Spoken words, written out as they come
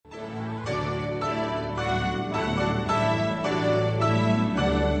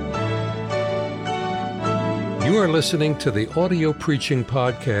You are listening to the audio preaching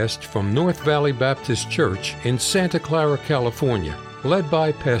podcast from North Valley Baptist Church in Santa Clara, California, led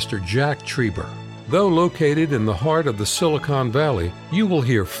by Pastor Jack Trieber. Though located in the heart of the Silicon Valley, you will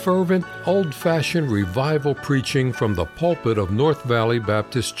hear fervent, old-fashioned revival preaching from the pulpit of North Valley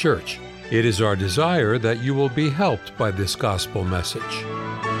Baptist Church. It is our desire that you will be helped by this gospel message.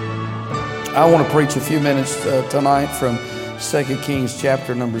 I want to preach a few minutes tonight from 2 Kings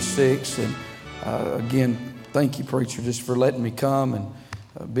chapter number 6. And again, thank you, preacher, just for letting me come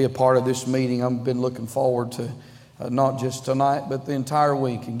and be a part of this meeting. I've been looking forward to not just tonight, but the entire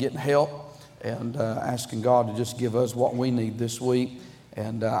week, and getting help and asking God to just give us what we need this week.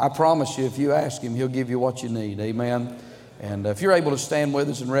 And I promise you, if you ask Him, He'll give you what you need. Amen. And if you're able to stand with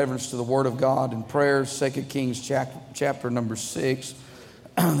us in reverence to the Word of God in prayer, 2 Kings chapter number 6.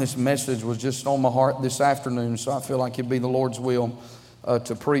 This message was just on my heart this afternoon, so I feel like it'd be the Lord's will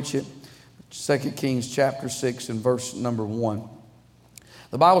to preach it. 2 Kings chapter 6 and verse number 1.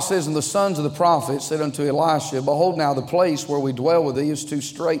 The Bible says, "And the sons of the prophets said unto Elisha, Behold now the place where we dwell with thee is too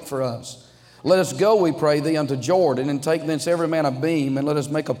strait for us. Let us go, we pray thee, unto Jordan, and take thence every man a beam, and let us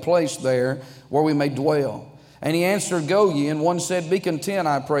make a place there where we may dwell. And he answered, Go ye. And one said, Be content,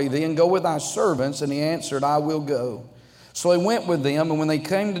 I pray thee, and go with thy servants. And he answered, I will go. So he went with them, and when they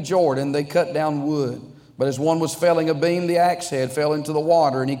came to Jordan, they cut down wood. But as one was felling a beam, the axe head fell into the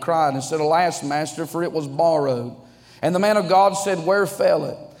water, and he cried and said, Alas, master, for it was borrowed. And the man of God said, Where fell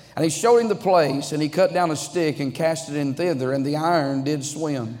it? And he showed him the place, and he cut down a stick and cast it in thither, and the iron did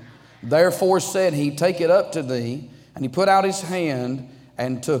swim. Therefore said he, Take it up to thee. And he put out his hand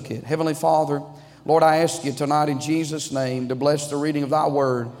and took it. Heavenly Father, Lord, I ask you tonight in Jesus' name to bless the reading of thy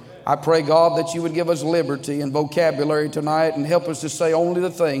word. I pray, God, that you would give us liberty and vocabulary tonight and help us to say only the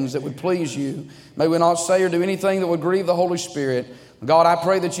things that would please you. May we not say or do anything that would grieve the Holy Spirit. God, I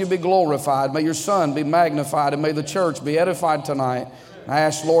pray that you be glorified. May your Son be magnified, and may the church be edified tonight. I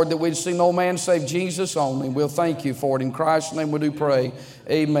ask, Lord, that we'd see no man save Jesus only. We'll thank you for it. In Christ's name we do pray.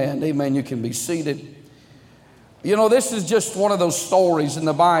 Amen. Amen. You can be seated. You know, this is just one of those stories in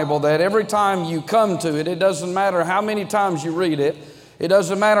the Bible that every time you come to it, it doesn't matter how many times you read it. It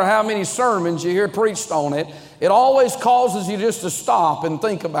doesn't matter how many sermons you hear preached on it. It always causes you just to stop and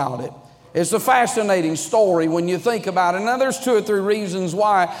think about it. It's a fascinating story when you think about it. Now, there's 2 or 3 reasons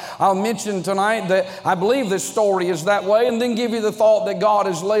why I'll mention tonight that I believe this story is that way, and then give you the thought that God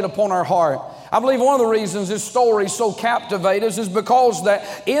has laid upon our heart. I believe one of the reasons this story is so captivating is because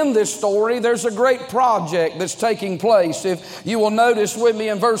that in this story there's a great project that's taking place. If you will notice with me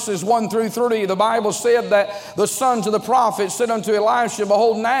in verses 1 through 3, the Bible said that the sons of the prophets said unto Elisha,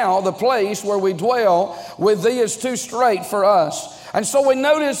 Behold now the place where we dwell with thee is too strait for us. And so we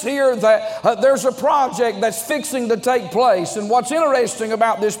notice here that there's a project that's fixing to take place. And what's interesting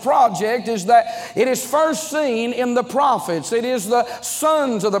about this project is that it is first seen in the prophets. It is the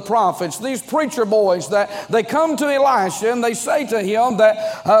sons of the prophets, these preacher boys, that they come to Elisha and they say to him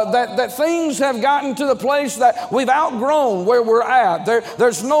that things have gotten to the place that we've outgrown where we're at.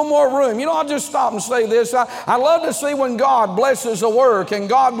 There's no more room. You know, I'll just stop and say this. I love to see when God blesses a work and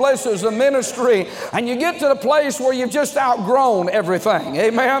God blesses a ministry, and you get to the place where you've just outgrown everything.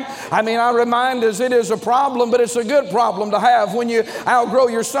 Amen. I mean, I remind us it is a problem, but it's a good problem to have when you outgrow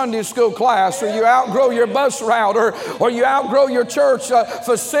your Sunday school class, or you outgrow your bus route, or you outgrow your church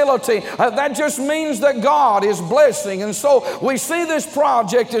facility. That just means that God is blessing. And so we see this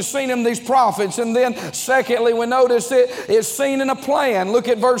project is seen in these prophets. And then secondly, we notice it is seen in a plan. Look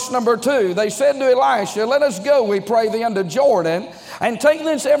at verse number 2. They said to Elisha, Let us go, we pray thee, unto Jordan, and take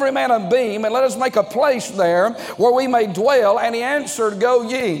thence every man a beam, and let us make a place there where we may dwell. And he answered, Go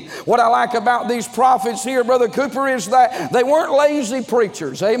ye. What I like about these prophets here, Brother Cooper, is that they weren't lazy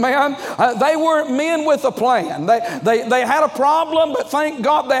preachers. Amen. They weren't men with a plan. They had a problem, but thank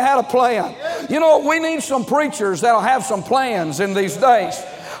God they had a plan. You know, we need some preachers that'll have some plans in these days.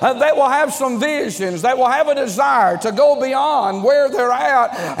 That will have some visions, that will have a desire to go beyond where they're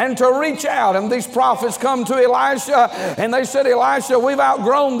at and to reach out. And these prophets come to Elisha and they said, Elisha, we've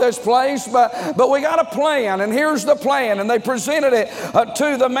outgrown this place, but we got a plan, and here's the plan. And they presented it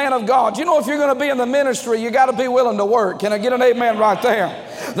to the man of God. You know, if you're going to be in the ministry, you got to be willing to work. Can I get an amen right there?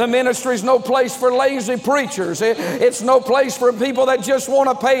 The ministry is no place for lazy preachers. It's no place for people that just want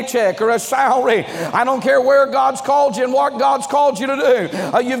a paycheck or a salary. I don't care where God's called you and what God's called you to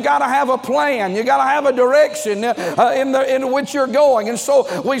do. You've got to have a plan. You've got to have a direction in which you're going. And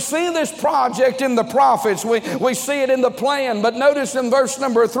so we see this project in the prophets. We see it in the plan. But notice in verse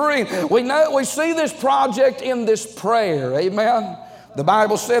number 3, we see this project in this prayer. Amen. The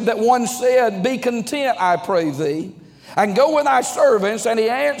Bible said that one said, Be content, I pray thee, and go with thy servants. And he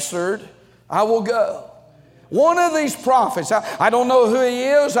answered, I will go. One of these prophets, I don't know who he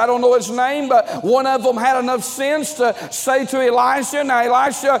is, I don't know his name, but one of them had enough sense to say to Elisha, now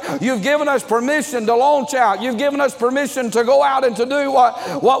Elisha, you've given us permission to launch out. You've given us permission to go out and to do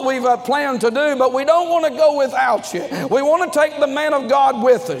what we've planned to do, but we don't want to go without you. We want to take the man of God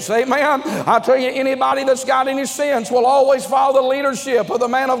with us. Amen. I tell you, anybody that's got any sense will always follow the leadership of the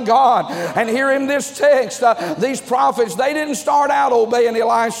man of God. And here in this text, these prophets, they didn't start out obeying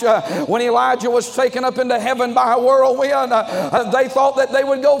Elisha. When Elijah was taken up into heaven by a whirlwind, they thought that they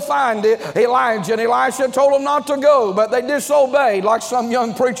would go find Elijah, and Elisha told them not to go, but they disobeyed, like some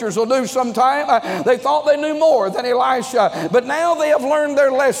young preachers will do sometime. They thought they knew more than Elisha, but now they have learned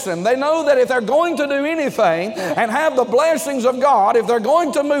their lesson. They know that if they're going to do anything and have the blessings of God, if they're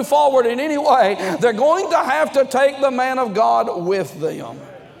going to move forward in any way, they're going to have to take the man of God with them.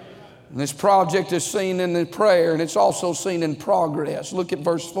 And this project is seen in the prayer, and it's also seen in progress. Look at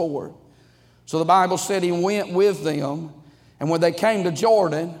verse 4. So the Bible said he went with them, and when they came to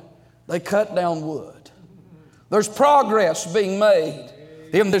Jordan, they cut down wood. There's progress being made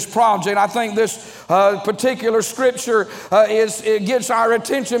in this project. I think this particular scripture it gets our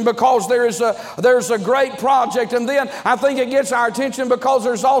attention because there's a great project, and then I think it gets our attention because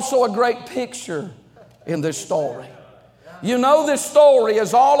there's also a great picture in this story. You know, this story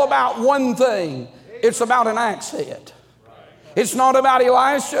is all about one thing. It's about an axe head. It's not about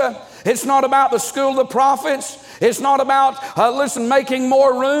Elisha. It's not about the school of the prophets. It's not about, making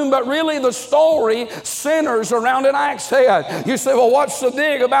more room, but really the story centers around an axe head. You say, well, what's the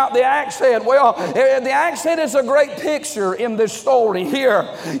dig about the axe head? Well, the axe head is a great picture in this story here.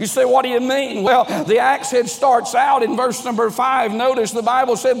 You say, what do you mean? Well, the axe head starts out in verse number 5. Notice the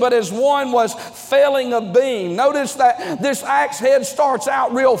Bible said, but as one was felling a beam. Notice that this axe head starts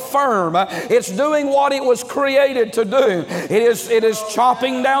out real firm. It's doing what it was created to do. It is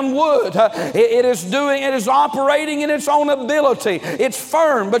chopping down wood. It is operating in its own ability. It's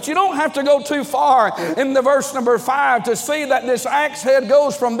firm, but you don't have to go too far in the verse number 5 to see that this axe head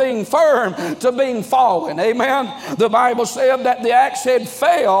goes from being firm to being fallen. Amen. The Bible said that the axe head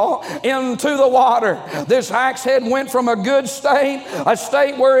fell into the water. This axe head went from a good state, a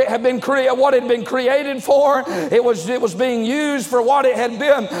state where it had been what it had been created for. It was being used for what it had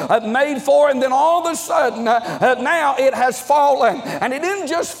been made for, and then all of a sudden now it has fallen. And it didn't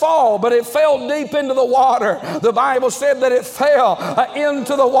just fall, but it fell deep into the water. The Bible said that it fell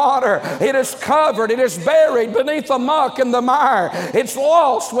into the water. It is covered. It is buried beneath the muck and the mire. It's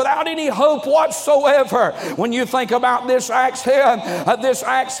lost without any hope whatsoever. When you think about this axe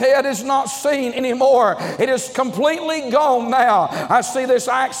head is not seen anymore. It is completely gone now. I see this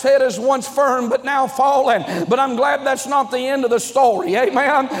axe head as once firm but now fallen. But I'm glad that's not the end of the story.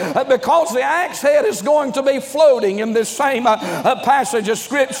 Amen. Because the axe head is going to be floating in this same passage of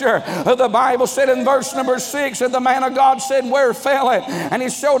Scripture. The Bible said in verse number 6, and the man of God said, where fell it? And he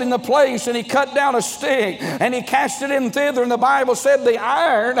showed him the place, and he cut down a stick, and he cast it in thither, and the Bible said the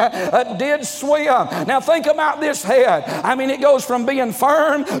iron did swim. Now think about this head. I mean, it goes from being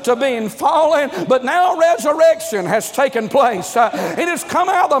firm to being fallen, but now resurrection has taken place. It has come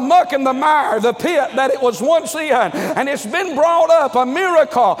out of the muck and the mire, the pit that it was once in, and it's been brought up. A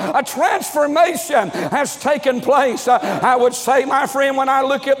miracle, a transformation has taken place. I would say, my friend, when I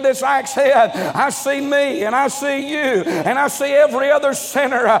look at this axe head, I see me, and I see you, and I see every other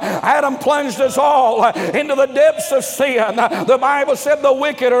sinner. Adam plunged us all into the depths of sin. The Bible said the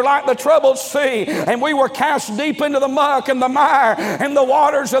wicked are like the troubled sea, and we were cast deep into the muck and the mire and the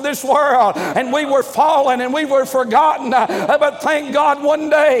waters of this world, and we were fallen and we were forgotten. But thank God one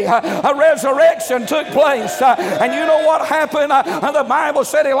day a resurrection took place, and you know what happened? The Bible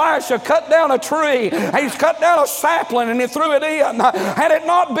said Elisha cut down a tree. He's cut down a sapling and he threw it in. Had it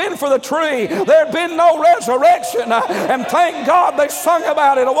not been for the tree, there'd been no resurrection. And thank God they sung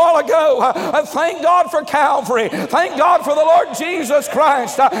about it a while ago. Thank God for Calvary. Thank God for the Lord Jesus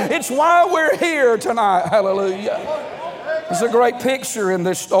Christ. It's why we're here tonight. Hallelujah. There's a great picture in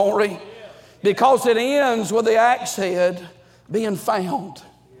this story because it ends with the axe head being found.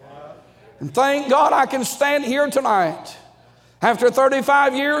 And thank God I can stand here tonight. After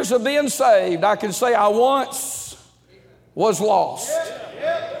 35 years of being saved, I can say I once was lost.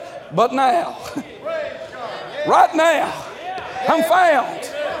 But now, right now, I'm found.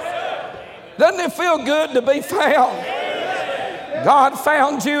 Doesn't it feel good to be found? God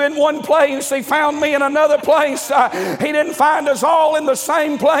found you in one place. He found me in another place. He didn't find us all in the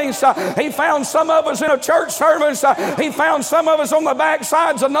same place. He found some of us in a church service. He found some of us on the back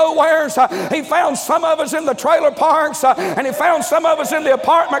sides of nowheres. He found some of us in the trailer parks. And he found some of us in the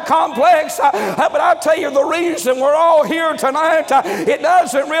apartment complex. But I tell you, the reason we're all here tonight, it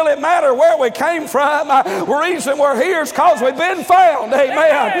doesn't really matter where we came from. The reason we're here is because we've been found.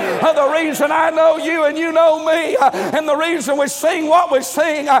 Amen. The reason I know you and you know me, and the reason we sing what we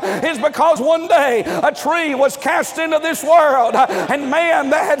sing is because one day a tree was cast into this world, and man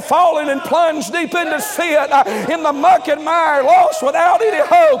that had fallen and plunged deep into sin, in the muck and mire, lost without any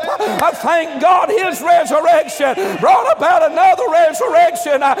hope. I thank God his resurrection brought about another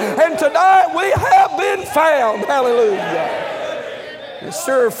resurrection, and tonight we have been found. Hallelujah. It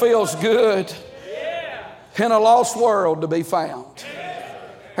sure feels good in a lost world to be found.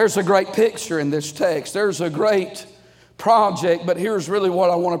 There's a great picture in this text. There's a great project, but here's really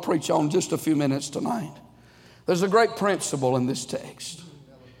what I want to preach on just a few minutes tonight. There's a great principle in this text.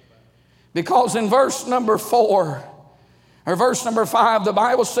 Because in verse number 4, or verse number 5, the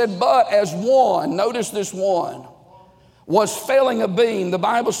Bible said, but as one, notice this one, was felling a beam, the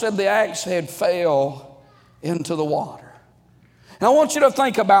Bible said the axe head fell into the water. And I want you to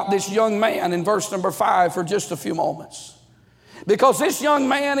think about this young man in verse number 5 for just a few moments. Because this young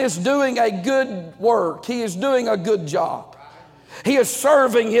man is doing a good work. He is doing a good job. He is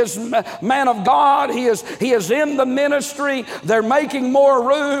serving his man of God. He is in the ministry. They're making more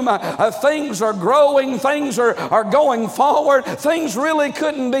room. Things are growing. Things are going forward. Things really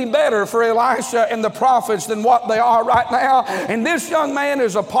couldn't be better for Elisha and the prophets than what they are right now. And this young man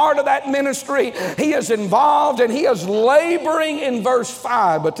is a part of that ministry. He is involved and he is laboring in verse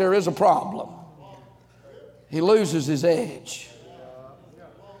 5, but there is a problem. He loses his edge.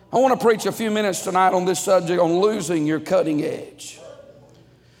 I want to preach a few minutes tonight on this subject, on losing your cutting edge.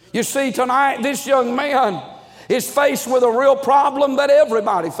 You see, tonight, this young man is faced with a real problem that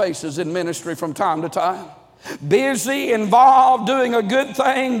everybody faces in ministry from time to time. Busy, involved, doing a good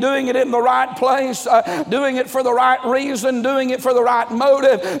thing, doing it in the right place, doing it for the right reason, doing it for the right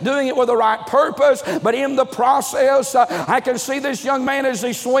motive, doing it with the right purpose. But in the process, I can see this young man as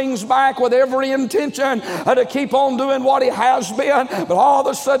he swings back with every intention to keep on doing what he has been. But all of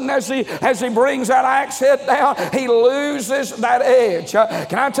a sudden, as he brings that axe head down, he loses that edge.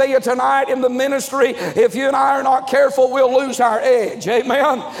 Can I tell you tonight, in the ministry, if you and I are not careful, we'll lose our edge.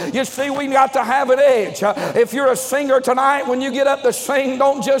 Amen. You see, we got to have an edge. If you're a singer tonight, when you get up to sing,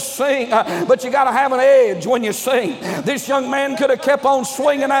 don't just sing, but you got to have an edge when you sing. This young man could have kept on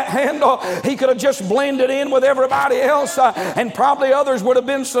swinging that handle. He could have just blended in with everybody else, and probably others would have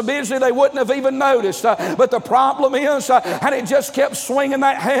been so busy they wouldn't have even noticed. But the problem is, had he just kept swinging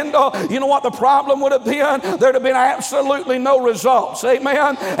that handle, you know what the problem would have been? There'd have been absolutely no results.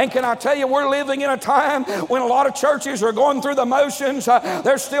 Amen. And can I tell you, we're living in a time when a lot of churches are going through the motions.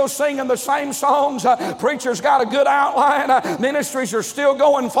 They're still singing the same songs. Preachers got a good outline. Ministries are still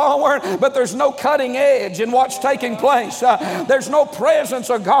going forward, but there's no cutting edge in what's taking place. There's no presence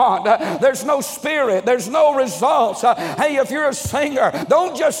of God. There's no spirit. There's no results. Hey, if you're a singer,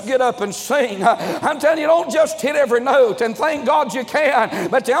 don't just get up and sing. I'm telling you, don't just hit every note, and thank God you can,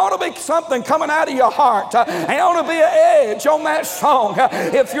 but there ought to be something coming out of your heart. There ought to be an edge on that song.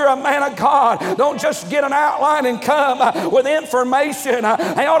 If you're a man of God, don't just get an outline and come with information.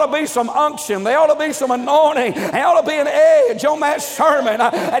 There ought to be some unction. There ought to be some anointing. There ought to be an edge on that sermon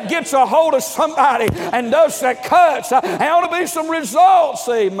that gets a hold of somebody and does that cuts. There ought to be some results.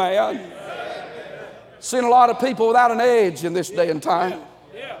 Amen. Seen a lot of people without an edge in this day and time.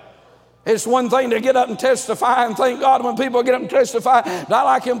 It's one thing to get up and testify, and thank God when people get up and testify. But I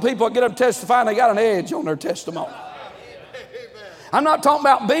like when people get up and testify and they got an edge on their testimony. I'm not talking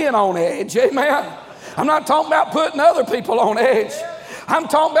about being on edge. Amen. I'm not talking about putting other people on edge. I'm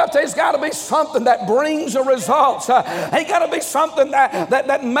talking about there's got to be something that brings a result. There's got to be something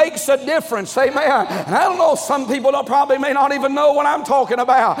that makes a difference. Amen. And I don't know, some people probably may not even know what I'm talking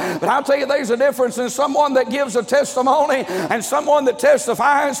about. But I'll tell you, there's a difference in someone that gives a testimony and someone that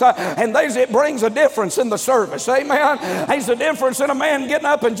testifies. And it brings a difference in the service. Amen. There's a difference in a man getting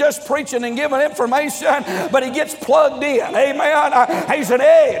up and just preaching and giving information, but he gets plugged in. Amen. There's an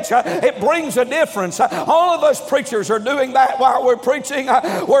edge. It brings a difference. All of us preachers are doing that while we're preaching.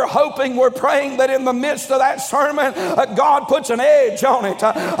 We're hoping, we're praying that in the midst of that sermon, God puts an edge on it.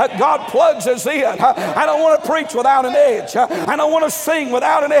 God plugs us in. I don't want to preach without an edge. I don't want to sing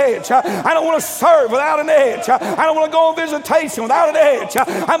without an edge. I don't want to serve without an edge. I don't want to go on visitation without an edge.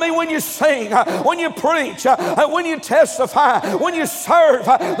 I mean, when you sing, when you preach, when you testify, when you serve,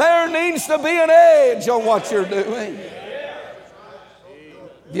 there needs to be an edge on what you're doing.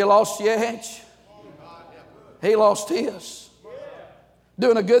 Have you lost your edge? He lost his.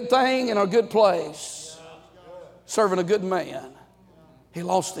 Doing a good thing in a good place. Serving a good man. He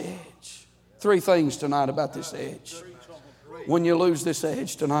lost the edge. 3 things tonight about this edge. When you lose this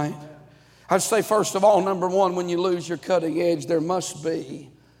edge tonight, I'd say first of all, number 1, when you lose your cutting edge, there must be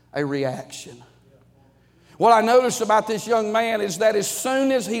a reaction. What I noticed about this young man is that as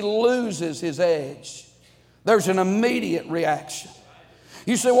soon as he loses his edge, there's an immediate reaction.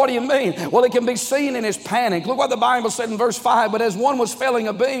 You say, what do you mean? Well, it can be seen in his panic. Look what the Bible said in verse 5. But as one was felling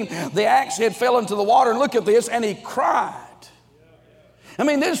a beam, the axe head fell into the water. And look at this, and he cried. I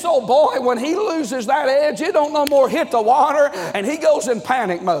mean, this old boy, when he loses that edge, it don't no more hit the water, and he goes in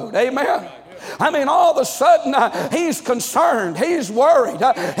panic mode. Amen. I mean, all of a sudden, he's concerned. He's worried.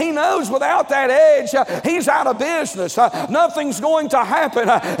 He knows without that edge, he's out of business. Nothing's going to happen.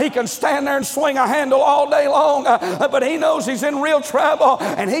 He can stand there and swing a handle all day long, but he knows he's in real trouble,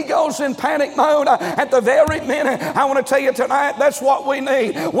 and he goes in panic mode at the very minute. I want to tell you tonight, that's what we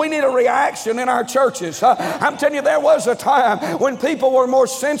need. We need a reaction in our churches. I'm telling you, there was a time when people were more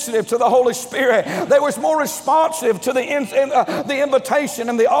sensitive to the Holy Spirit. They was more responsive to the invitation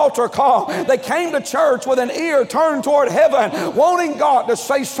and the altar call. They came to church with an ear turned toward heaven, wanting God to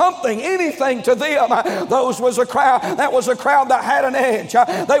say something, anything to them. That was a crowd that had an edge.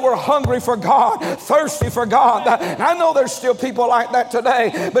 They were hungry for God, thirsty for God. And I know there's still people like that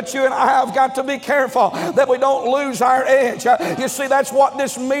today, but you and I have got to be careful that we don't lose our edge. You see, that's what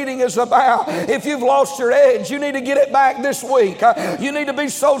this meeting is about. If you've lost your edge, you need to get it back this week. You need to be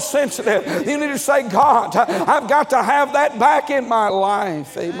so sensitive. You need to say, God, I've got to have that back in my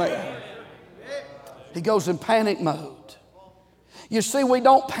life. Amen. He goes in panic mode. You see, we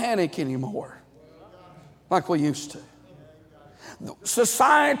don't panic anymore like we used to.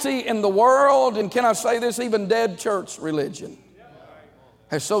 Society and the world, and can I say this, even dead church religion,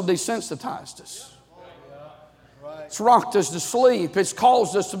 has so desensitized us. It's rocked us to sleep. It's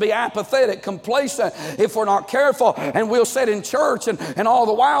caused us to be apathetic, complacent if we're not careful. And we'll sit in church and all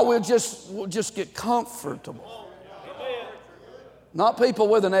the while we'll just get comfortable. Not people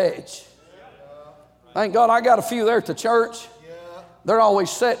with an edge. Thank God I got a few there at the church. They're always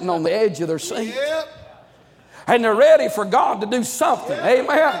sitting on the edge of their seat. And they're ready for God to do something.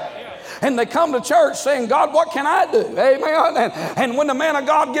 Amen. And they come to church saying, God, what can I do? Amen. And when the man of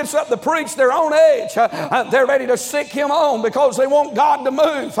God gets up to preach their own age, they're ready to sick him on because they want God to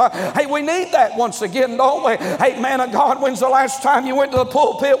move. Hey, we need that once again, don't we? Hey, man of God, when's the last time you went to the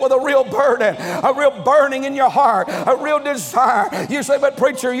pulpit with a real burden, a real burning in your heart, a real desire? You say, but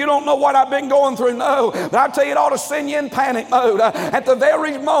preacher, you don't know what I've been going through. No, but I tell you, it ought to send you in panic mode. At the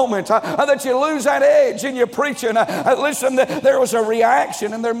very moment that you lose that edge in your preaching, listen, there was a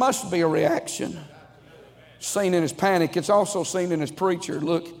reaction, and there must be a reaction. Seen in his panic. It's also seen in his preacher.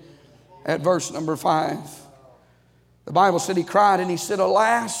 Look at verse number 5. The Bible said he cried and he said,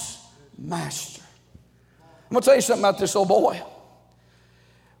 alas, master. I'm going to tell you something about this old boy.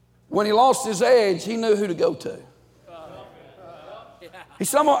 When he lost his edge, he knew who to go to. He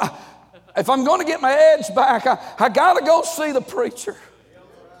said, if I'm going to get my edge back, I got to go see the preacher.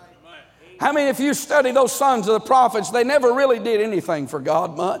 I mean, if you study those sons of the prophets, they never really did anything for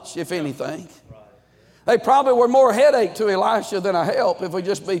God much, if anything. They probably were more headache to Elisha than a help, if we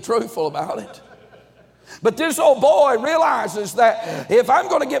just be truthful about it. But this old boy realizes that if I'm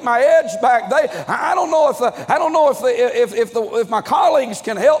going to get my edge back, I don't know if my colleagues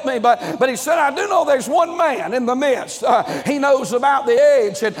can help me, but he said, I do know there's one man in the midst. He knows about the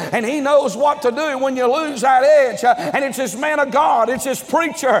edge, and he knows what to do when you lose that edge. And it's this man of God. It's this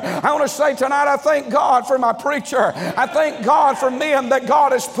preacher. I want to say tonight, I thank God for my preacher. I thank God for men that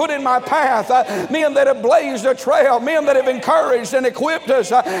God has put in my path, men that have blazed a trail, men that have encouraged and equipped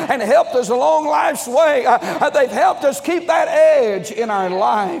us and helped us along life's way. They've helped us keep that edge in our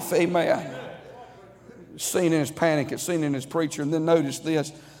life. Amen. It's seen in his panic. It's seen in his preacher. And then notice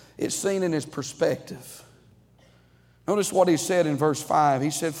this. It's seen in his perspective. Notice what he said in verse 5. He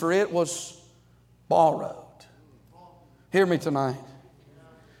said, for it was borrowed. Hear me tonight.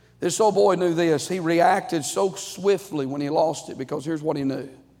 This old boy knew this. He reacted so swiftly when he lost it because here's what he knew.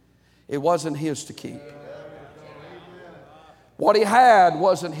 It wasn't his to keep. What he had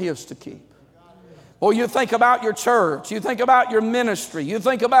wasn't his to keep. Well, you think about your church. You think about your ministry. You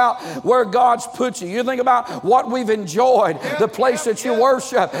think about where God's put you. You think about what we've enjoyed, the place that you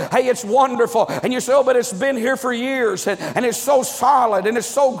worship. Hey, it's wonderful. And you say, oh, but it's been here for years. And it's so solid and it's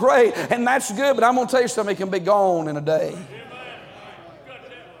so great. And that's good. But I'm going to tell you something. It can be gone in a day.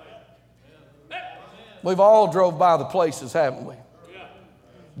 We've all drove by the places, haven't we?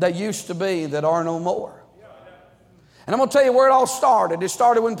 They used to be that are no more. And I'm going to tell you where it all started. It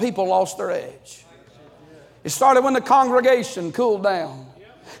started when people lost their edge. It started when the congregation cooled down.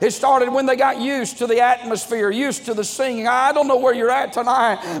 It started when they got used to the atmosphere, used to the singing. I don't know where you're at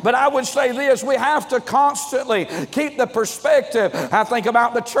tonight, but I would say this: we have to constantly keep the perspective. I think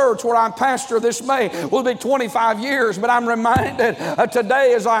about the church where I'm pastor. This will be 25 years, but I'm reminded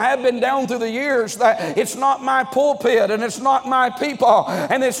today, as I have been down through the years, that it's not my pulpit and it's not my people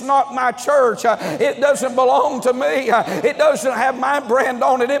and it's not my church. It doesn't belong to me. It doesn't have my brand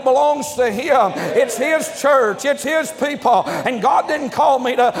on it. It belongs to Him. It's His church. It's His people. And God didn't call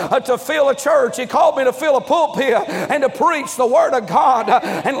me to fill a church. He called me to fill a pulpit and to preach the Word of God.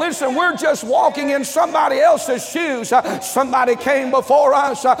 And listen, we're just walking in somebody else's shoes. Somebody came before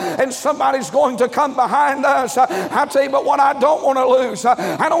us and somebody's going to come behind us. I tell you, but what I don't want to lose,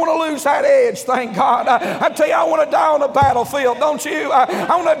 I don't want to lose that edge, thank God. I tell you, I want to die on the battlefield, don't you?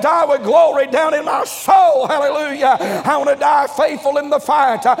 I want to die with glory down in my soul, hallelujah. I want to die faithful in the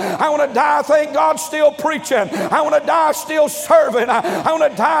fight. I want to die, thank God, still preaching. I want to die still serving. I want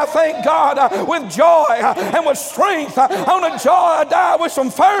to die, thank God, with joy and with strength. I want to die with some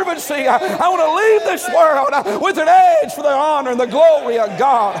fervency. I want to leave this world with an edge for the honor and the glory of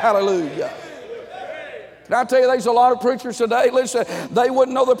God. Hallelujah. Can I tell you, there's a lot of preachers today, listen, they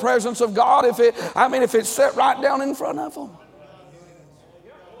wouldn't know the presence of God if it sat right down in front of them.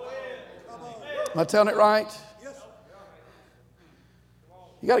 Am I telling it right?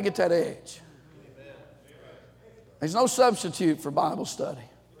 You got to get that edge. There's no substitute for Bible study.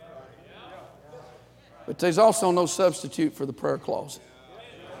 But there's also no substitute for the prayer closet.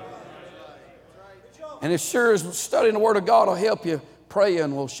 And as sure as studying the Word of God will help you,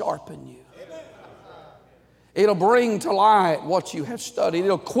 praying will sharpen you. It'll bring to light what you have studied.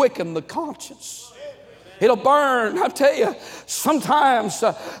 It'll quicken the conscience. It'll burn. I tell you, sometimes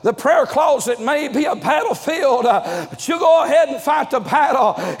the prayer closet may be a battlefield, but you go ahead and fight the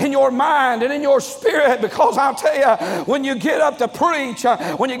battle in your mind and in your spirit, because I'll tell you, when you get up to preach,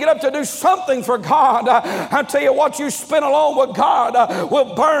 when you get up to do something for God, I'll tell you what you spend alone with God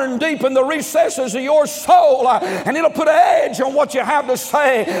will burn deep in the recesses of your soul, and it'll put an edge on what you have to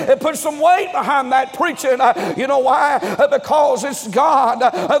say. It puts some weight behind that preaching. You know why? Because it's God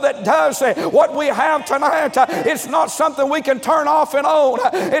that does it. What we have tonight, it's not something we can turn off and on.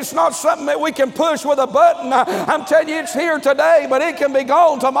 It's not something that we can push with a button. I'm telling you, it's here today, but it can be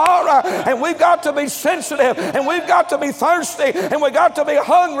gone tomorrow. And we've got to be sensitive, and we've got to be thirsty, and we've got to be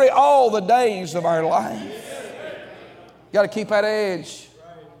hungry all the days of our life. You got to keep that edge.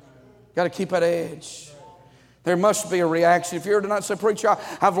 You got to keep that edge. There must be a reaction. If you're tonight say, preacher,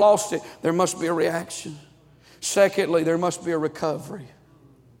 I've lost it, there must be a reaction. Secondly, there must be a recovery.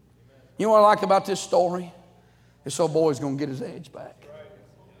 You know what I like about this story? This old boy's going to get his edge back.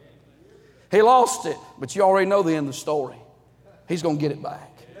 He lost it, but you already know the end of the story. He's going to get it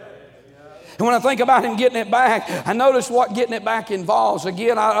back. And when I think about him getting it back, I notice what getting it back involves.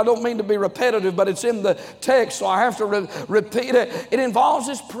 Again, I don't mean to be repetitive, but it's in the text, so I have to repeat it. It involves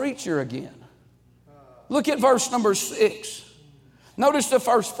this preacher again. Look at verse number 6. Notice the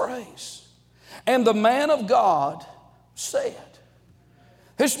first phrase. And the man of God said.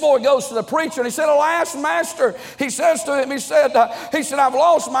 This boy goes to the preacher and he said, alas, master, he says to him, he said, I've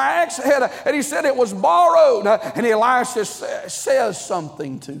lost my axe head. And he said it was borrowed. And Elisha says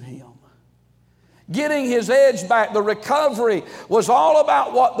something to him. Getting his edge back, the recovery was all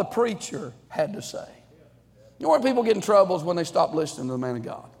about what the preacher had to say. You know where people get in trouble is when they stop listening to the man of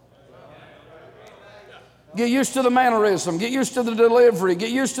God. Get used to the mannerism. Get used to the delivery. Get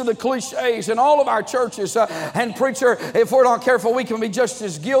used to the cliches. In all of our churches, and preacher, if we're not careful, we can be just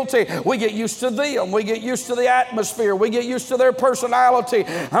as guilty. We get used to them. We get used to the atmosphere. We get used to their personality.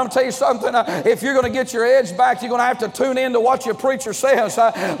 I'm going to tell you something. If you're going to get your edge back, you're going to have to tune in to what your preacher says.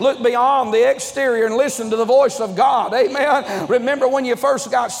 Look beyond the exterior and listen to the voice of God. Amen. Remember when you first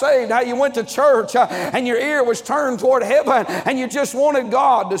got saved, how you went to church and your ear was turned toward heaven and you just wanted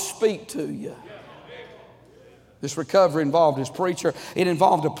God to speak to you. This recovery involved his preacher. It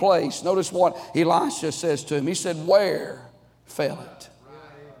involved a place. Notice what Elisha says to him. He said, where fell it?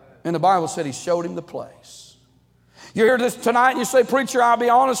 And the Bible said he showed him the place. You're here this tonight and you say, preacher, I'll be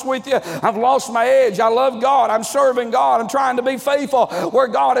honest with you. I've lost my edge. I love God. I'm serving God. I'm trying to be faithful where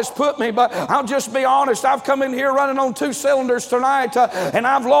God has put me. But I'll just be honest. I've come in here running on 2 cylinders tonight and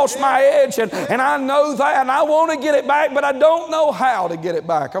I've lost my edge and I know that and I want to get it back, but I don't know how to get it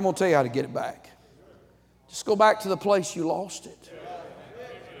back. I'm going to tell you how to get it back. Just go back to the place you lost it.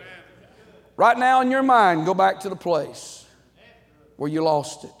 Right now in your mind, go back to the place where you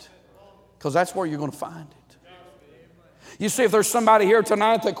lost it. Because that's where you're going to find it. You see, if there's somebody here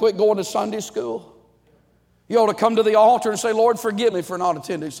tonight that quit going to Sunday school, You ought to come to the altar and say, Lord, forgive me for not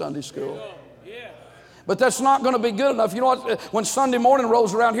attending Sunday school. But that's not going to be good enough. You know what? When Sunday morning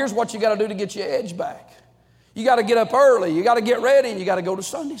rolls around, here's what you got to do to get your edge back. You got to get up early. You got to get ready, and you got to go to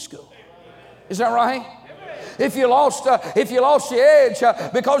Sunday school. Is that right? If you lost your edge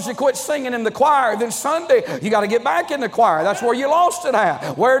because you quit singing in the choir, then Sunday you got to get back in the choir. That's where you lost it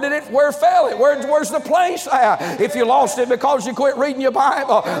at. Where fell it? Where's the place at? If you lost it because you quit reading your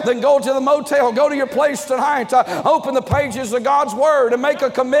Bible, then go to the motel, go to your place tonight, open the pages of God's Word and make a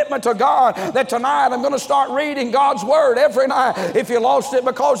commitment to God that tonight I'm going to start reading God's Word every night. If you lost it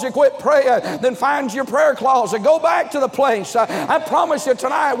because you quit praying, then find your prayer closet. Go back to the place. I promise you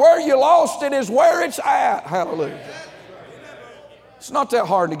tonight, where you lost it is where it's at. Hallelujah. It's not that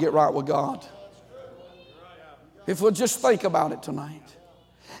hard to get right with God. If we'll just think about it tonight.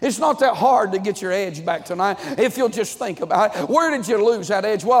 It's not that hard to get your edge back tonight if you'll just think about it. Where did you lose that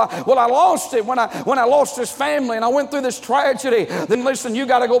edge? Well, I lost it when I lost this family and I went through this tragedy. Then listen, you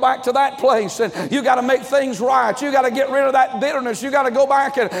got to go back to that place and you got to make things right. You got to get rid of that bitterness. You got to go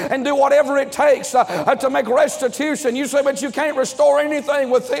back and do whatever it takes to make restitution. You say, but you can't restore anything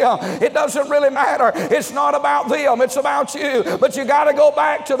with them. It doesn't really matter. It's not about them. It's about you. But you got to go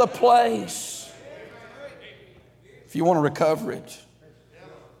back to the place if you want to recover it.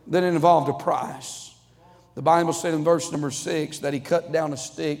 Then it involved a price. The Bible said in verse number 6 that he cut down a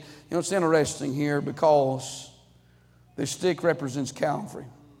stick. You know, it's interesting here because this stick represents Calvary.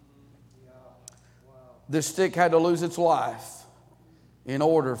 This stick had to lose its life in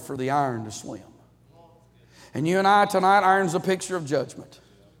order for the iron to swim. And you and I tonight, iron's a picture of judgment.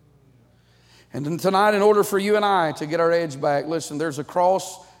 And then tonight, in order for you and I to get our edge back, listen, there's a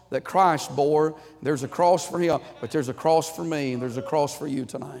cross that Christ bore. There's a cross for him, but there's a cross for me, and there's a cross for you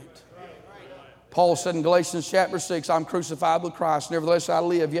tonight. Paul said in Galatians chapter 6, I'm crucified with Christ. Nevertheless I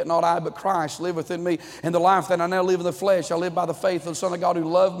live, yet not I, but Christ liveth in me. And the life that I now live in the flesh, I live by the faith of the Son of God who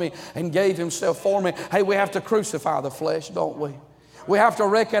loved me and gave himself for me. Hey, we have to crucify the flesh, don't we? We have to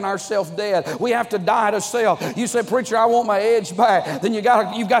reckon ourselves dead. We have to die to self. You say, preacher, I want my edge back. Then you've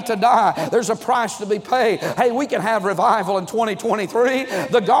got to die. There's a price to be paid. Hey, we can have revival in 2023.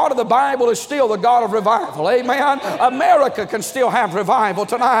 The God of the Bible is still the God of revival. Amen. America can still have revival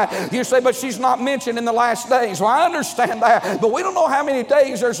tonight. You say, but she's not mentioned in the last days. Well, I understand that, but we don't know how many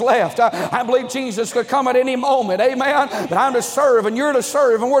days there's left. I believe Jesus could come at any moment. Amen. But I'm to serve, and you're to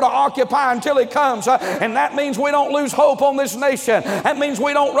serve, and we're to occupy until he comes. And that means we don't lose hope on this nation. That means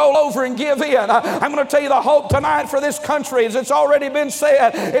we don't roll over and give in. I'm going to tell you the hope tonight for this country, as it's already been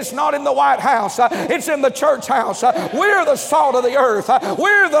said, it's not in the White House. It's in the church house. We're the salt of the earth.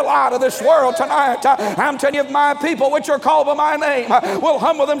 We're the light of this world tonight. I'm telling you, if my people, which are called by my name, will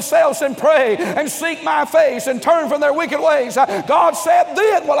humble themselves and pray and seek my face and turn from their wicked ways, God said,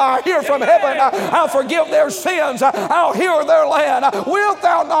 then will I hear from heaven. I'll forgive their sins. I'll heal their land. Wilt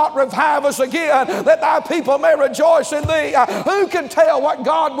thou not revive us again, that thy people may rejoice in thee? Who can tell what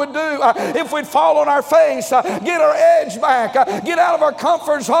God would do if we'd fall on our face, get our edge back, get out of our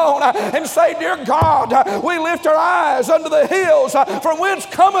comfort zone and say, dear God, we lift our eyes unto the hills from whence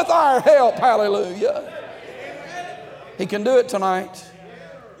cometh our help. Hallelujah. He can do it tonight.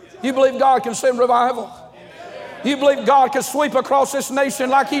 You believe God can send revival? You believe God can sweep across this nation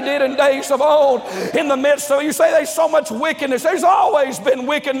like he did in days of old? In the midst of, you say there's so much wickedness. There's always been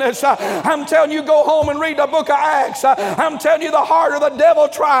wickedness. I'm telling you, go home and read the book of Acts. I'm telling you, the harder the devil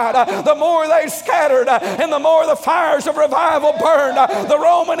tried, the more they scattered, and the more the fires of revival burned. The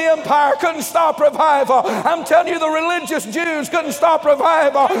Roman Empire couldn't stop revival. I'm telling you, the religious Jews couldn't stop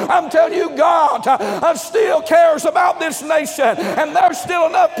revival. I'm telling you, God still cares about this nation, and there's still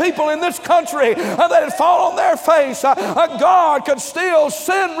enough people in this country that had fallen on their face. God could still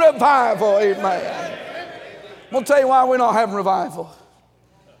send revival. Amen. We'll tell you why we're not having revival.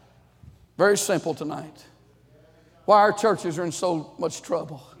 Very simple tonight. Why our churches are in so much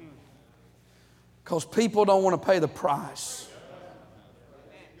trouble. Because people don't want to pay the price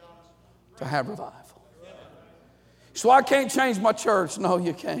to have revival. So I can't change my church. No,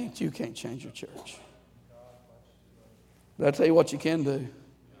 you can't. You can't change your church. But I tell you what you can do.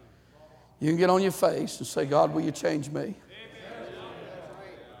 You can get on your face and say, God, will you change me?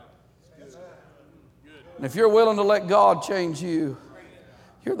 And if you're willing to let God change you,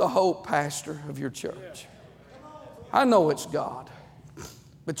 you're the hope pastor of your church. I know it's God,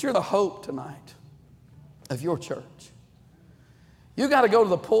 but you're the hope tonight of your church. You got to go to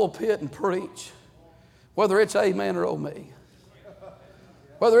the pulpit and preach, whether it's amen or oh me,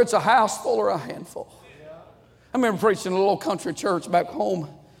 whether it's a house full or a handful. I remember preaching in a little country church back home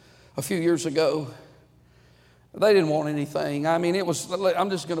a few years ago. They didn't want anything. I mean, I'm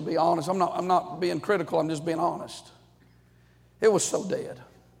just going to be honest. I'm not being critical. I'm just being honest. It was so dead.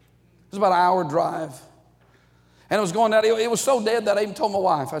 It was about an hour drive. And it was going down. It was so dead that I even told my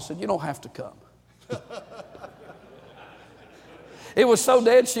wife, I said, you don't have to come. It was so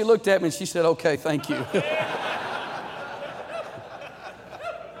dead, she looked at me and she said, okay, thank you.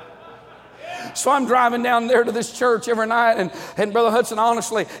 So I'm driving down there to this church every night, and Brother Hudson,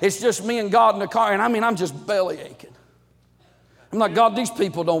 honestly, it's just me and God in the car, and I mean, I'm just belly aching. I'm like, God, these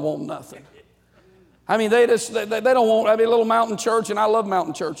people don't want nothing. I mean, they don't want, a little mountain church, and I love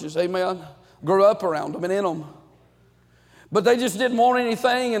mountain churches, amen. Grew up around them and in them. But they just didn't want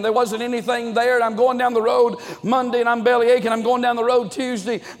anything, and there wasn't anything there. And I'm going down the road Monday, and I'm belly aching. I'm going down the road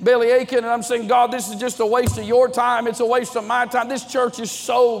Tuesday, belly aching, and I'm saying, God, this is just a waste of your time. It's a waste of my time. This church is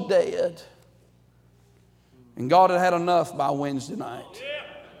so dead. And God had enough by Wednesday night.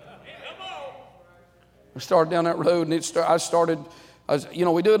 I started down that road, and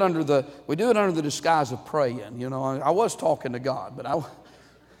we do it under the disguise of praying. You know, I was talking to God, but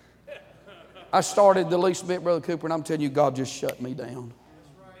I started the least bit, Brother Cooper, and I'm telling you, God just shut me down.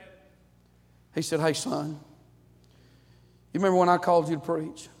 He said, hey, son, you remember when I called you to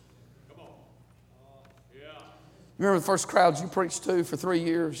preach? You remember the first crowds you preached to for 3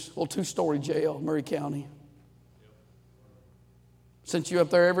 years? Well, 2-story jail, Murray County. Sent you up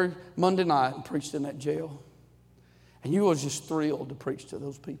there every Monday night and preached in that jail. And you was just thrilled to preach to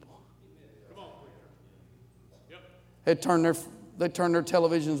those people. They'd turn their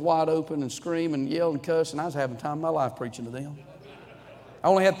televisions wide open and scream and yell and cuss, and I was having time of my life preaching to them. I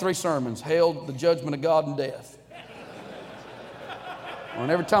only had 3 sermons: hell, the judgment of God, and death.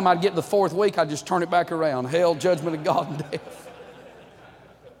 And every time I'd get to the 4th week, I'd just turn it back around: hell, judgment of God, and death.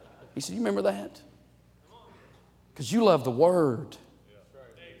 He said, you remember that? Because you love the Word.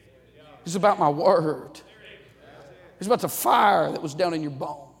 It's about my Word. It's about the fire that was down in your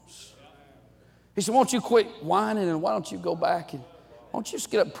bones. He said, won't you quit whining, and why don't you go back and why don't you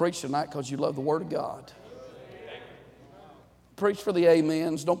just get up and preach tonight because you love the Word of God? Preach for the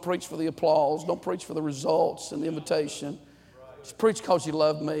amens. Don't preach for the applause. Don't preach for the results and the invitation. Just preach because you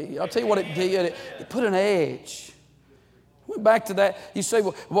love me. I'll tell you what it did. It put an edge. Went back to that. You say,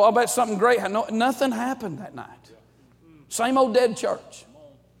 well, I bet something great. No, nothing happened that night. Same old dead church.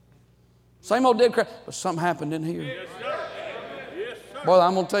 Same old dead crowd. But something happened in here. Yes, sir. Yes, sir. Boy,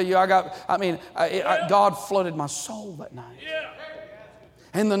 I'm going to tell you, God flooded my soul that night. Yeah.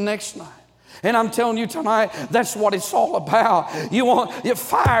 And the next night. And I'm telling you tonight, that's what it's all about.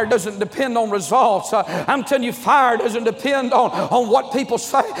 Fire doesn't depend on results. I'm telling you, fire doesn't depend on what people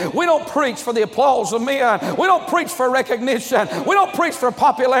say. We don't preach for the applause of men. We don't preach for recognition. We don't preach for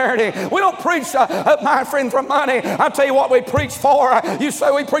popularity. We don't preach, my friend, for money. I'll tell you what we preach for. You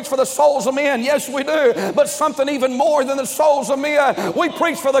say we preach for the souls of men. Yes, we do. But something even more than the souls of men. We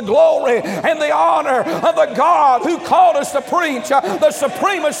preach for the glory and the honor of the God who called us to preach the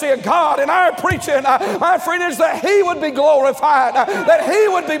supremacy of God in our preaching, my friend, is that He would be glorified, that He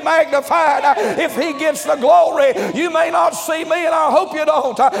would be magnified. If He gets the glory, you may not see me, and I hope you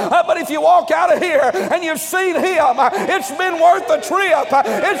don't, but if you walk out of here and you've seen Him, it's been worth the trip.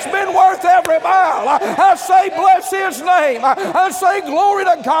 It's been worth every mile. I say bless His name. I say glory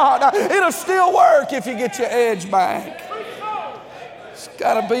to God. It'll still work if you get your edge back. It's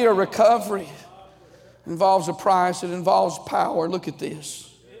got to be a recovery. It involves a price. It involves power. Look at this.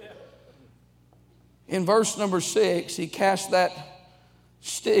 In verse number 6, he cast that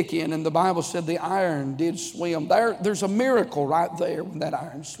stick in, and the Bible said the iron did swim. There's a miracle right there when that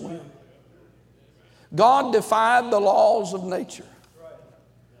iron swam. God defied the laws of nature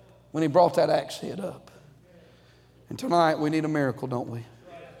when He brought that axe head up. And tonight we need a miracle, don't we?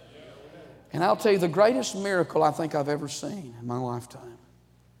 And I'll tell you, the greatest miracle I think I've ever seen in my lifetime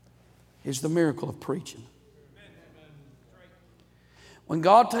is the miracle of preaching. When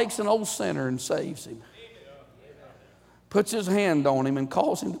God takes an old sinner and saves him, puts His hand on him and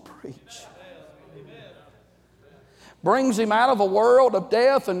calls him to preach, brings him out of a world of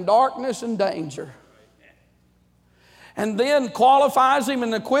death and darkness and danger, and then qualifies him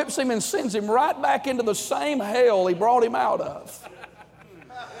and equips him and sends him right back into the same hell he brought him out of.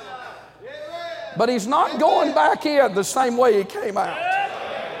 But he's not going back in the same way he came out.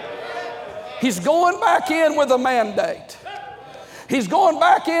 He's going back in with a mandate. He's going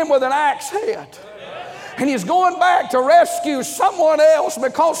back in with an axe head. and he's going back to rescue someone else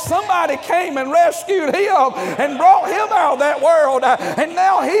because somebody came and rescued him and brought him out of that world. And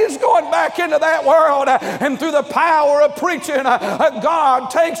now he's going back into that world. And through the power of preaching,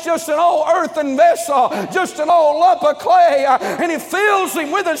 God takes just an old earthen vessel, just an old lump of clay, and he fills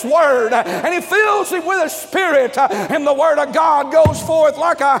him with his word, and he fills him with his spirit, and the word of God goes forth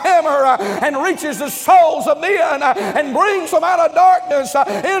like a hammer and reaches the souls of men and brings them out of darkness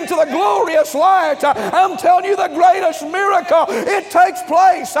into the glorious light. I'm telling you, the greatest miracle, it takes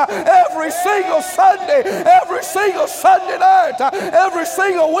place every single Sunday, every single Sunday night, every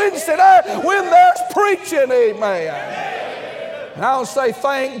single Wednesday night when there's preaching. Amen. And I'll say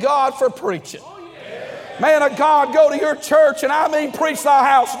thank God for preaching. Man of God, go to your church, and I mean preach thy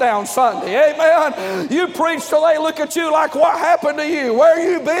house down Sunday. Amen. You preach till they look at you like, what happened to you? Where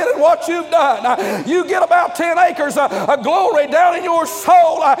you been and what you've done? You get about 10 acres of glory down in your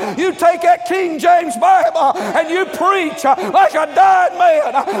soul. You take that King James Bible and you preach like a dying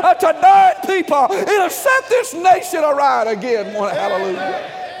man to dying people. It'll set this nation aright again.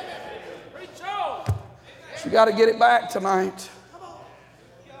 Hallelujah. You got to get it back tonight.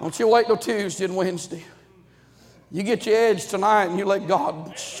 Don't you wait till Tuesday and Wednesday. You get your edge tonight and you let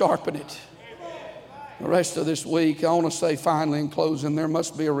God sharpen it. The rest of this week, I want to say finally in closing, there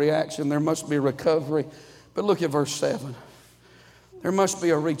must be a reaction, there must be a recovery. But look at verse 7. There must be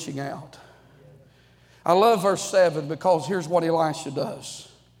a reaching out. I love verse 7 because here's what Elisha does.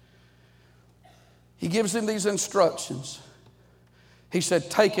 He gives him these instructions. He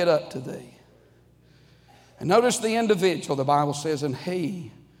said, take it up to thee. And notice the individual, the Bible says, and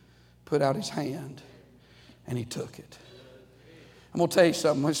he put out his hand and he took it. I'm going to tell you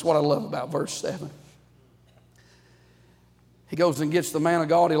something. This is what I love about verse 7. He goes and gets the man of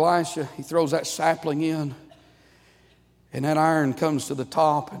God, Elisha. He throws that sapling in, and that iron comes to the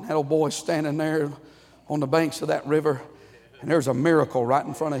top, and that old boy's standing there on the banks of that river, and there's a miracle right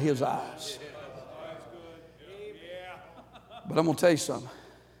in front of his eyes. But I'm going to tell you something.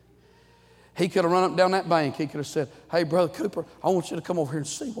 He could have run up down that bank. He could have said, hey, Brother Cooper, I want you to come over here and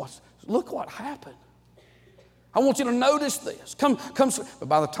see look what happened. I want you to notice this. Come. But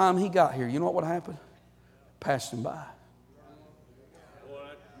by the time he got here, you know what would happen? Passed him by.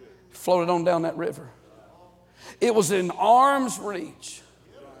 Floated on down that river. It was in arm's reach.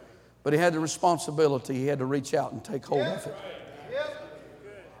 But he had the responsibility. He had to reach out and take hold of it.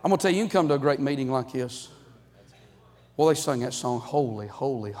 I'm going to tell you, you can come to a great meeting like this. Well, they sung that song, Holy,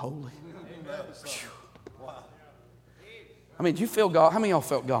 Holy, Holy. I mean, did you feel God? How many of y'all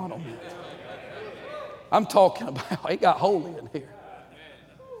felt God on that? I'm talking about, it got holy in here.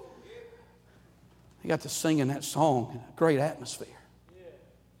 You got to sing in that song in a great atmosphere.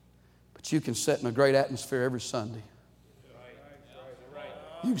 But you can sit in a great atmosphere every Sunday.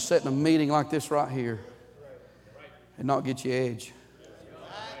 You can sit in a meeting like this right here and not get your edge.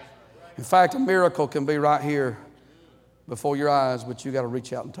 In fact, a miracle can be right here before your eyes, but you got to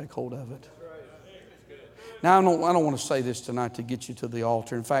reach out and take hold of it. Now, I don't want to say this tonight to get you to the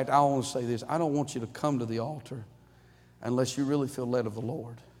altar. In fact, I want to say this. I don't want you to come to the altar unless you really feel led of the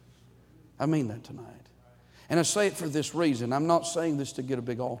Lord. I mean that tonight. And I say it for this reason. I'm not saying this to get a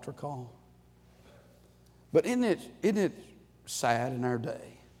big altar call. But isn't it sad in our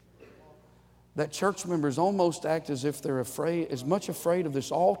day that church members almost act as if they're as much afraid of this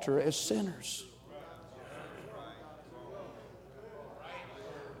altar as sinners?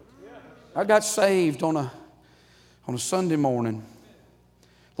 I got saved on a Sunday morning,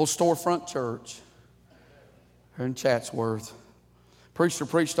 little storefront church here in Chatsworth. Preacher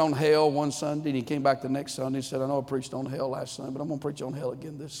preached on hell one Sunday, and he came back the next Sunday and said, I know I preached on hell last Sunday, but I'm going to preach on hell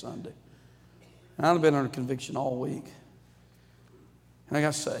again this Sunday. And I've been under conviction all week. And I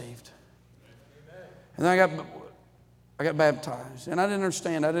got saved. And then I got baptized. And I didn't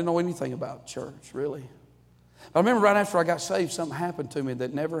understand. I didn't know anything about church, really. But I remember right after I got saved, something happened to me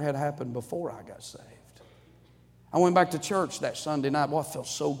that never had happened before I got saved. I went back to church that Sunday night. Boy, I felt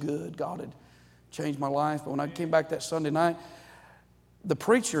so good. God had changed my life. But when I came back that Sunday night, the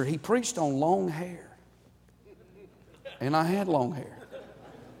preacher, he preached on long hair. And I had long hair.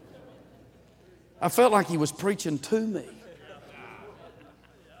 I felt like he was preaching to me.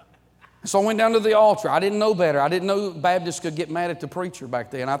 So I went down to the altar. I didn't know better. I didn't know Baptists could get mad at the preacher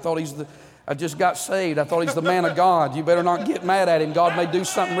back then. I thought I just got saved. I thought he's the man of God. You better not get mad at him. God may do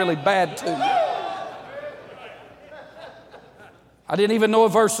something really bad to you. I didn't even know a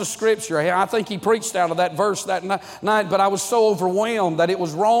verse of Scripture. I think he preached out of that verse that night, but I was so overwhelmed that it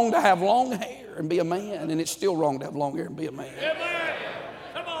was wrong to have long hair and be a man, and it's still wrong to have long hair and be a man.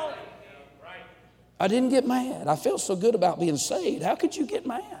 Come on. I didn't get mad. I felt so good about being saved. How could you get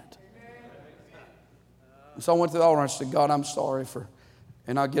mad? So I went to the altar and I said, God, I'm sorry for,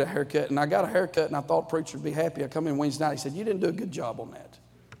 and I'll get a haircut. And I got a haircut and I thought the preacher would be happy. I come in Wednesday night. He said, you didn't do a good job on that.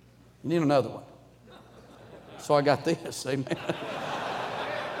 You need another one. So I got this, amen.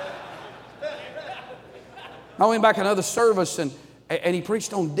 I went back another service and he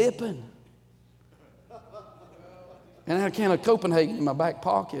preached on dipping. And I had a can of Copenhagen in my back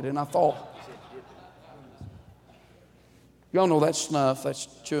pocket, and I thought, y'all know that snuff, that's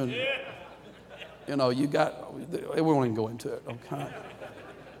chewing. You know, we won't even go into it, okay?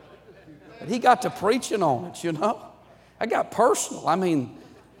 But he got to preaching on it, you know. I got personal. I mean,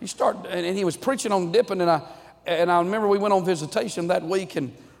 and he was preaching on dipping, and I remember we went on visitation that week,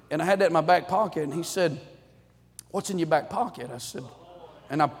 and I had that in my back pocket, and he said, what's in your back pocket? I said,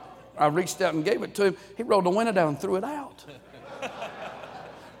 and I reached out and gave it to him. He rolled the window down and threw it out.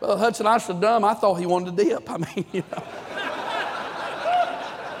 Well, Hudson, I was so dumb, I thought he wanted to dip. I mean, you know.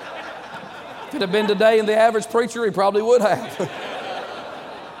 If it had been today and the average preacher, he probably would have.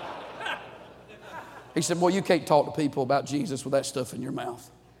 He said, well, you can't talk to people about Jesus with that stuff in your mouth.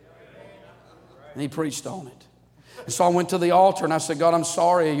 And he preached on it. And so I went to the altar and I said, God, I'm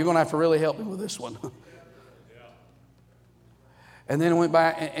sorry. You're going to have to really help me with this one. And then I went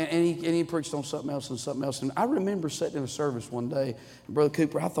back and he preached on something else and something else. And I remember sitting in a service one day, and Brother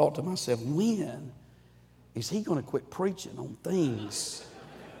Cooper, I thought to myself, when is he going to quit preaching on things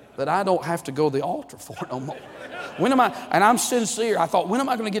that I don't have to go to the altar for no more? When am I, and I'm sincere, I thought, when am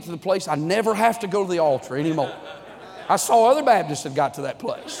I going to get to the place I never have to go to the altar anymore? I saw other Baptists that got to that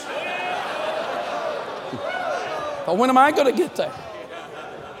place. But when am I going to get there?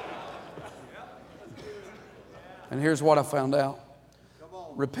 And here's what I found out.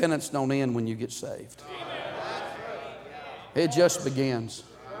 Repentance don't end when you get saved. It just begins.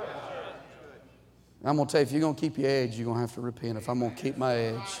 I'm going to tell you, if you're going to keep your edge, you're going to have to repent. If I'm going to keep my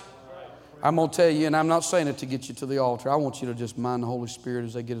edge, I'm going to tell you, and I'm not saying it to get you to the altar. I want you to just mind the Holy Spirit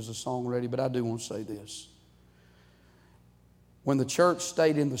as they get us a song ready, but I do want to say this. When the church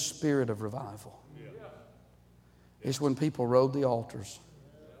stayed in the spirit of revival, it's when people rode the altars.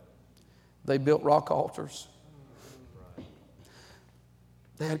 They built rock altars.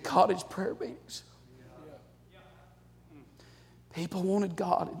 They had cottage prayer meetings. People wanted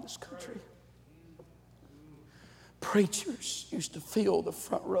God in this country. Preachers used to fill the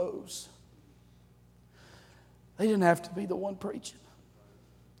front rows. They didn't have to be the one preaching.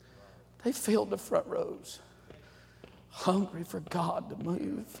 They filled the front rows, hungry for God to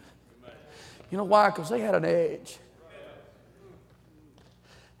move. You know why? Because they had an edge.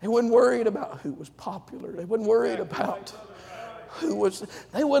 They weren't worried about who was popular. They weren't worried about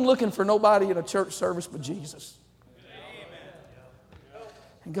they wasn't looking for nobody in a church service but Jesus.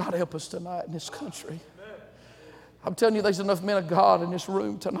 And God help us tonight in this country. I'm telling you, there's enough men of God in this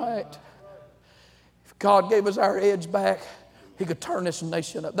room tonight. If God gave us our edge back, He could turn this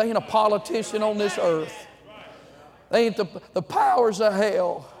nation up. They ain't a politician on this earth. They ain't the powers of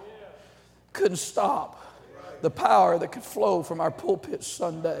hell couldn't stop the power that could flow from our pulpit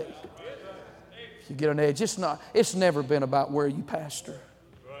Sunday. You get an edge. It's never been about where you pastor.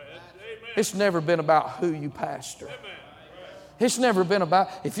 It's never been about who you pastor. It's never been about,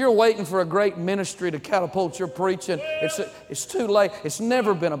 if you're waiting for a great ministry to catapult your preaching, it's too late. It's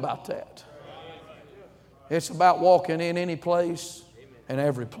never been about that. It's about walking in any place and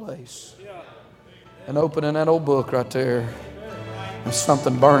every place and opening that old book right there and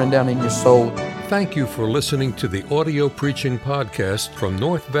something burning down in your soul. Thank you for listening to the audio preaching podcast from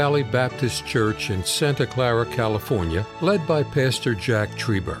North Valley Baptist Church in Santa Clara, California, led by Pastor Jack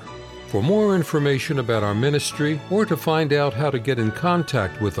Trieber. For more information about our ministry or to find out how to get in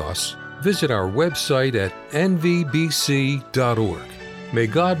contact with us, visit our website at nvbc.org. May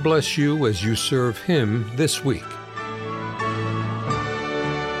God bless you as you serve Him this week.